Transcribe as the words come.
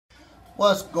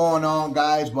What's going on,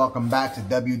 guys? Welcome back to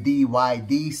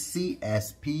W.D.Y.D.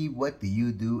 CSP. What do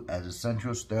you do as a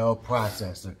central sterile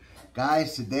processor?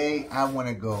 Guys, today I want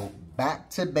to go back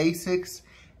to basics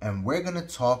and we're going to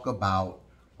talk about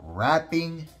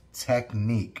wrapping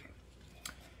technique.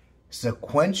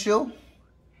 Sequential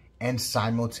and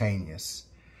simultaneous.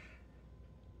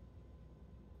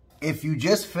 If you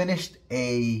just finished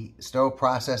a sterile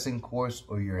processing course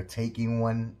or you're taking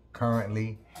one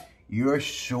currently, you're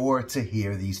sure to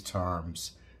hear these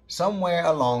terms somewhere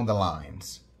along the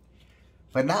lines.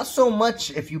 But not so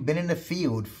much if you've been in the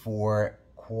field for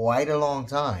quite a long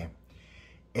time.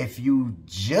 If you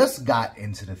just got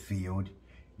into the field,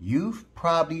 you've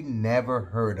probably never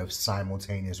heard of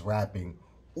simultaneous wrapping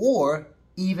or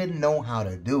even know how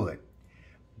to do it.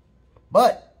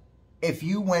 But if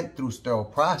you went through sterile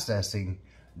processing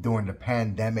during the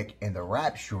pandemic and the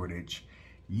wrap shortage,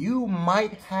 you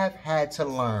might have had to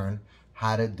learn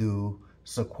how to do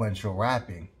sequential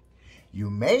wrapping. You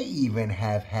may even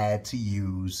have had to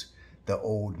use the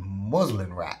old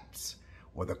muslin wraps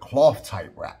or the cloth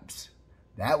type wraps.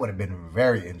 That would have been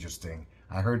very interesting.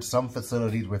 I heard some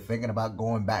facilities were thinking about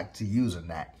going back to using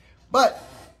that. But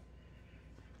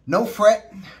no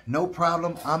fret, no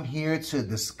problem. I'm here to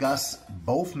discuss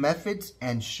both methods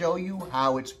and show you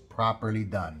how it's properly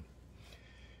done.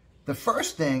 The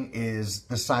first thing is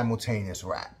the simultaneous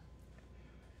wrap.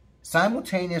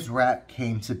 Simultaneous wrap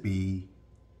came to be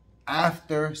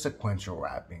after sequential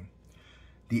wrapping.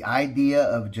 The idea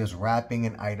of just wrapping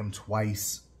an item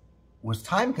twice was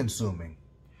time consuming.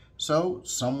 So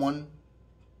some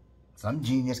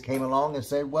genius came along and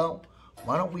said, well,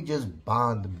 why don't we just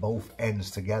bond both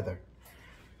ends together,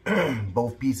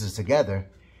 both pieces together,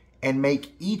 and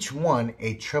make each one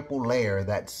a triple layer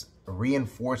that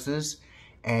reinforces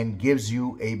and gives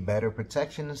you a better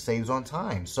protection and saves on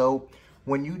time. So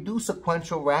when you do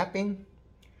sequential wrapping,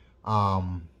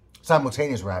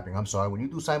 simultaneous wrapping, when you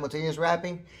do simultaneous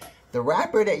wrapping, the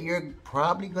wrapper that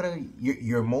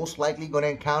you're most likely gonna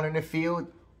encounter in the field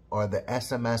are the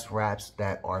SMS wraps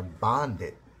that are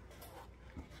bonded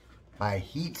by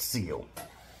heat seal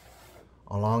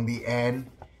along the end,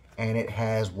 and it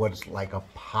has what's like a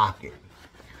pocket.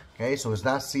 Okay, so it's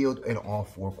not sealed in all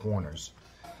four corners.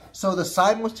 So the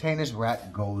simultaneous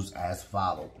wrap goes as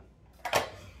follows.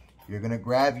 You're gonna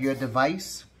grab your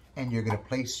device and you're gonna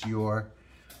place your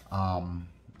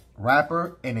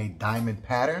wrapper in a diamond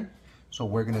pattern. So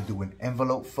we're gonna do an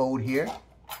envelope fold here.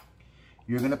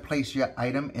 You're gonna place your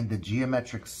item in the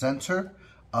geometric center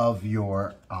of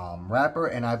your wrapper,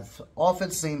 and I've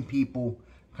often seen people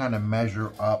kind of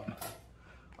measure up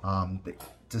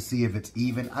to see if it's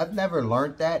even. I've never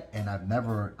learned that, and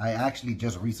I actually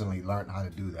just recently learned how to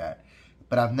do that,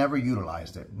 but I've never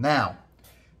utilized it. Now,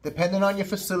 depending on your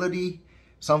facility,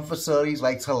 some facilities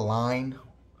like to line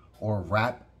or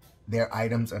wrap their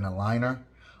items in a liner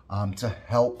to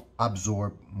help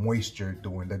absorb moisture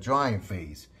during the drying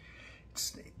phase.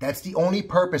 That's the only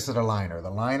purpose of the liner. The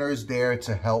liner is there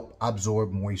to help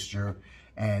absorb moisture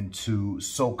and to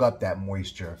soak up that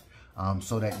moisture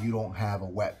so that you don't have a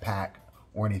wet pack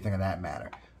or anything of that matter.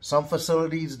 Some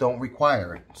facilities don't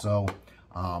require it. So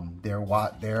their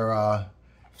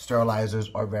sterilizers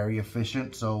are very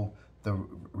efficient. So the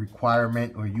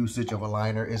requirement or usage of a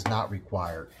liner is not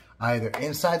required, either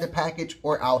inside the package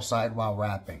or outside while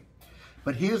wrapping.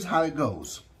 But here's how it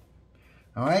goes.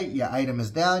 All right, your item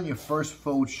is down. Your first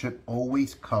fold should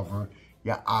always cover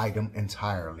your item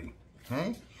entirely,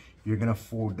 okay? You're gonna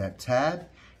fold that tab.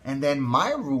 And then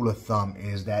my rule of thumb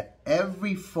is that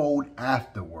every fold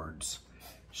afterwards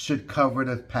should cover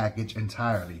the package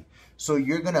entirely. So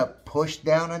you're gonna push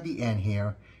down at the end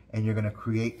here and you're gonna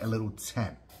create a little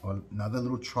tent or another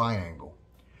little triangle,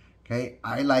 okay?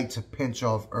 I like to pinch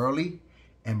off early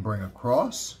and bring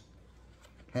across,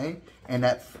 okay? And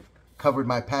that covered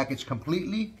my package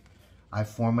completely. I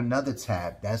form another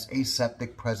tab. That's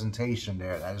aseptic presentation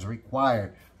there. That is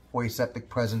required for aseptic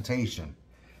presentation.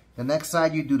 The next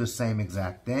side, you do the same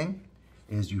exact thing,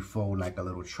 is you fold like a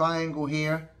little triangle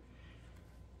here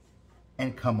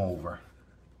and come over.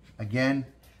 Again,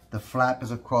 the flap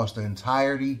is across the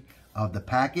entirety of the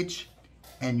package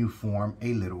and you form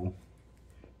a little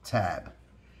tab.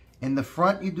 In the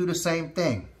front, you do the same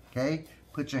thing, okay?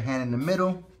 Put your hand in the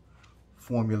middle,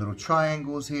 form your little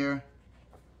triangles here,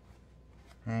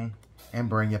 okay, and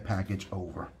bring your package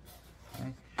over.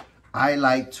 Okay. I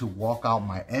like to walk out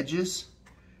my edges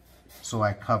so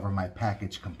I cover my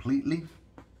package completely.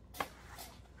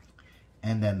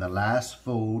 And then the last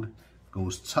fold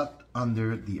goes tucked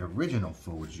under the original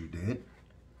folds you did.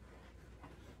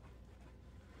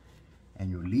 And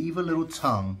you leave a little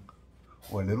tongue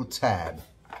or a little tab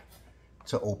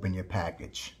to open your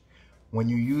package. When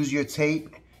you use your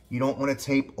tape, you don't want to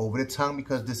tape over the tongue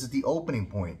because this is the opening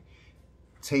point.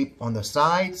 Tape on the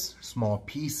sides, small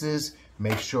pieces.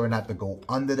 Make sure not to go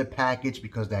under the package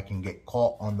because that can get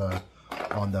caught on the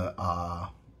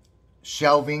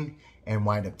shelving and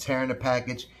wind up tearing the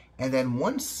package. And then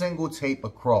one single tape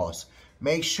across.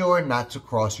 Make sure not to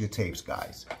cross your tapes,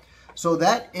 guys. So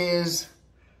that is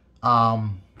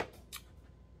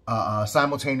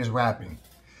simultaneous wrapping.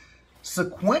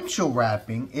 Sequential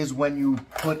wrapping is when you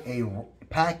put a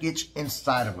package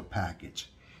inside of a package.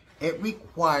 It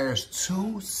requires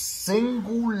 2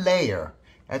 single layer,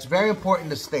 that's very important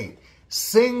to state,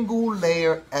 single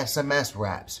layer SMS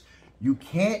wraps. You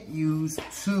can't use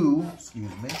two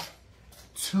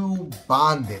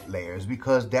bonded layers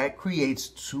because that creates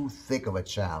too thick of a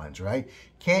challenge, right?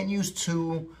 Can't use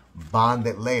 2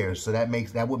 bonded layers, so that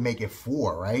would make it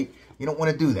 4, right? You don't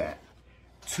want to do that.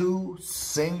 2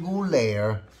 single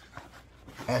layer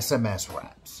SMS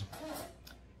wraps.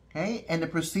 Okay, and the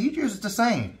procedure is the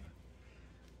same.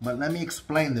 But let me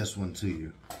explain this one to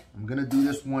you. I'm gonna do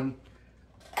this one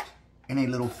in a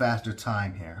little faster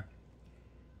time here.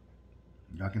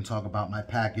 Y'all can talk about my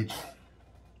package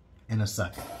in a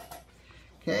second.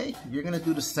 Okay, you're gonna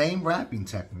do the same wrapping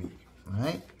technique, all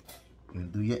right? You're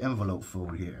gonna do your envelope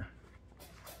fold here.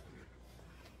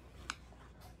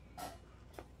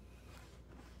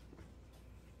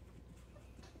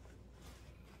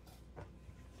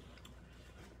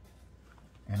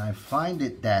 And I find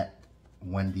it that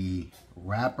when the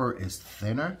wrapper is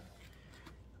thinner,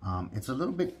 it's a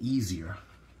little bit easier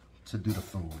to do the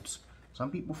folds.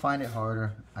 Some people find it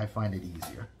harder. I find it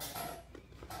easier.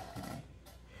 Okay.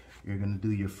 You're gonna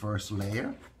do your first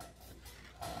layer.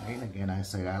 Right? And again, I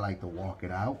say I like to walk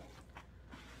it out.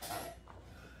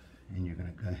 And you're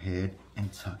gonna go ahead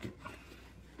and tuck it.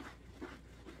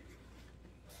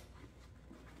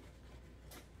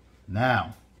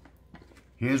 Now,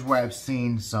 here's where I've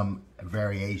seen some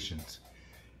variations.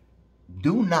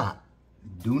 Do not,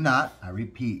 I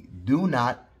repeat, do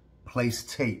not place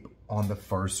tape on the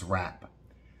first wrap.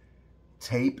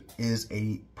 Tape is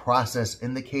a process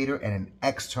indicator and an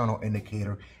external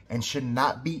indicator and should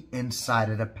not be inside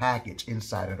of the package,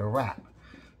 inside of the wrap.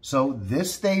 So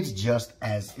this stays just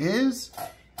as is,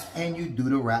 and you do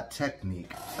the wrap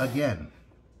technique again.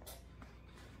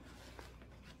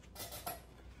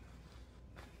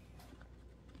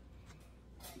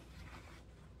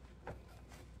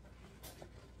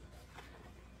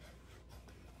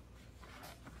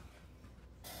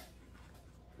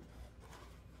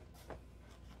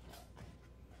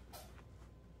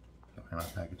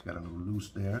 My package got a little loose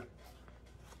there.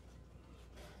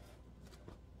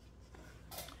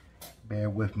 Bear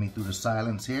with me through the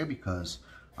silence here because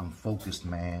I'm focused,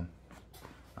 man.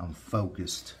 I'm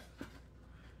focused.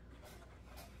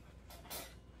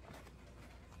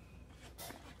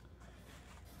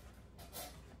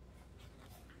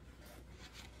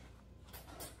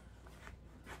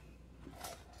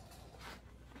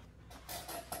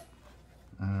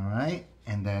 All right,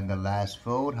 and then the last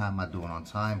fold. How am I doing on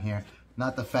time here?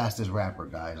 Not the fastest wrapper,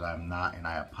 guys. I'm not, and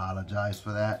I apologize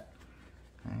for that.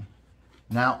 Okay.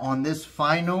 Now, on this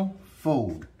final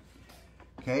fold,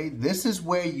 okay, this is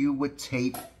where you would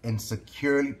tape and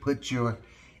securely put your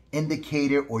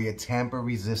indicator or your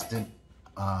tamper-resistant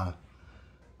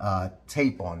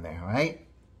tape on there, right?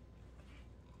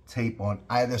 Tape on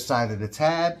either side of the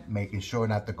tab, making sure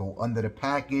not to go under the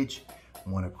package,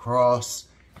 one across,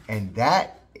 and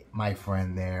that, my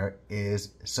friend, there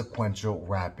is sequential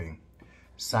wrapping.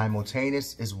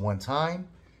 Simultaneous is 1 time,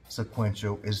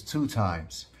 sequential is 2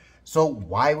 times. So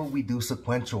why would we do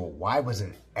sequential? Why was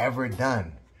it ever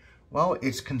done? Well,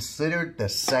 it's considered the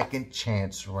second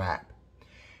chance wrap.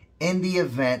 In the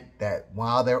event that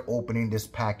while they're opening this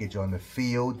package on the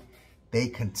field, they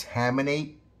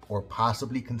contaminate or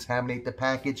possibly contaminate the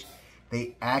package,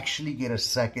 they actually get a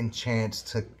second chance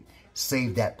to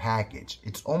save that package.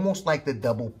 It's almost like the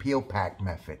double peel pack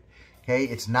method. Okay,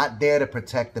 it's not there to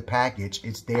protect the package.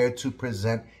 It's there to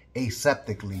present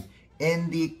aseptically in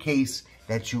the case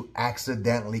that you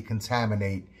accidentally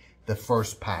contaminate the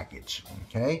first package.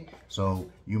 Okay, so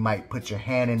you might put your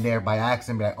hand in there by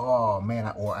accident, be like, oh man,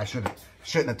 I shouldn't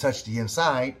have touched the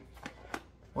inside.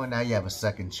 Well, now you have a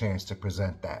second chance to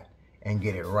present that and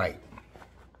get it right.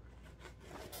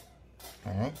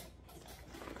 Okay,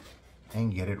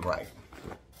 and get it right.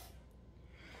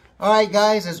 All right,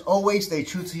 guys, as always, stay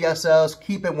true to yourselves.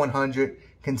 Keep it 100.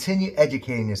 Continue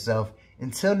educating yourself.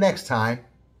 Until next time,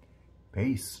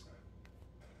 peace.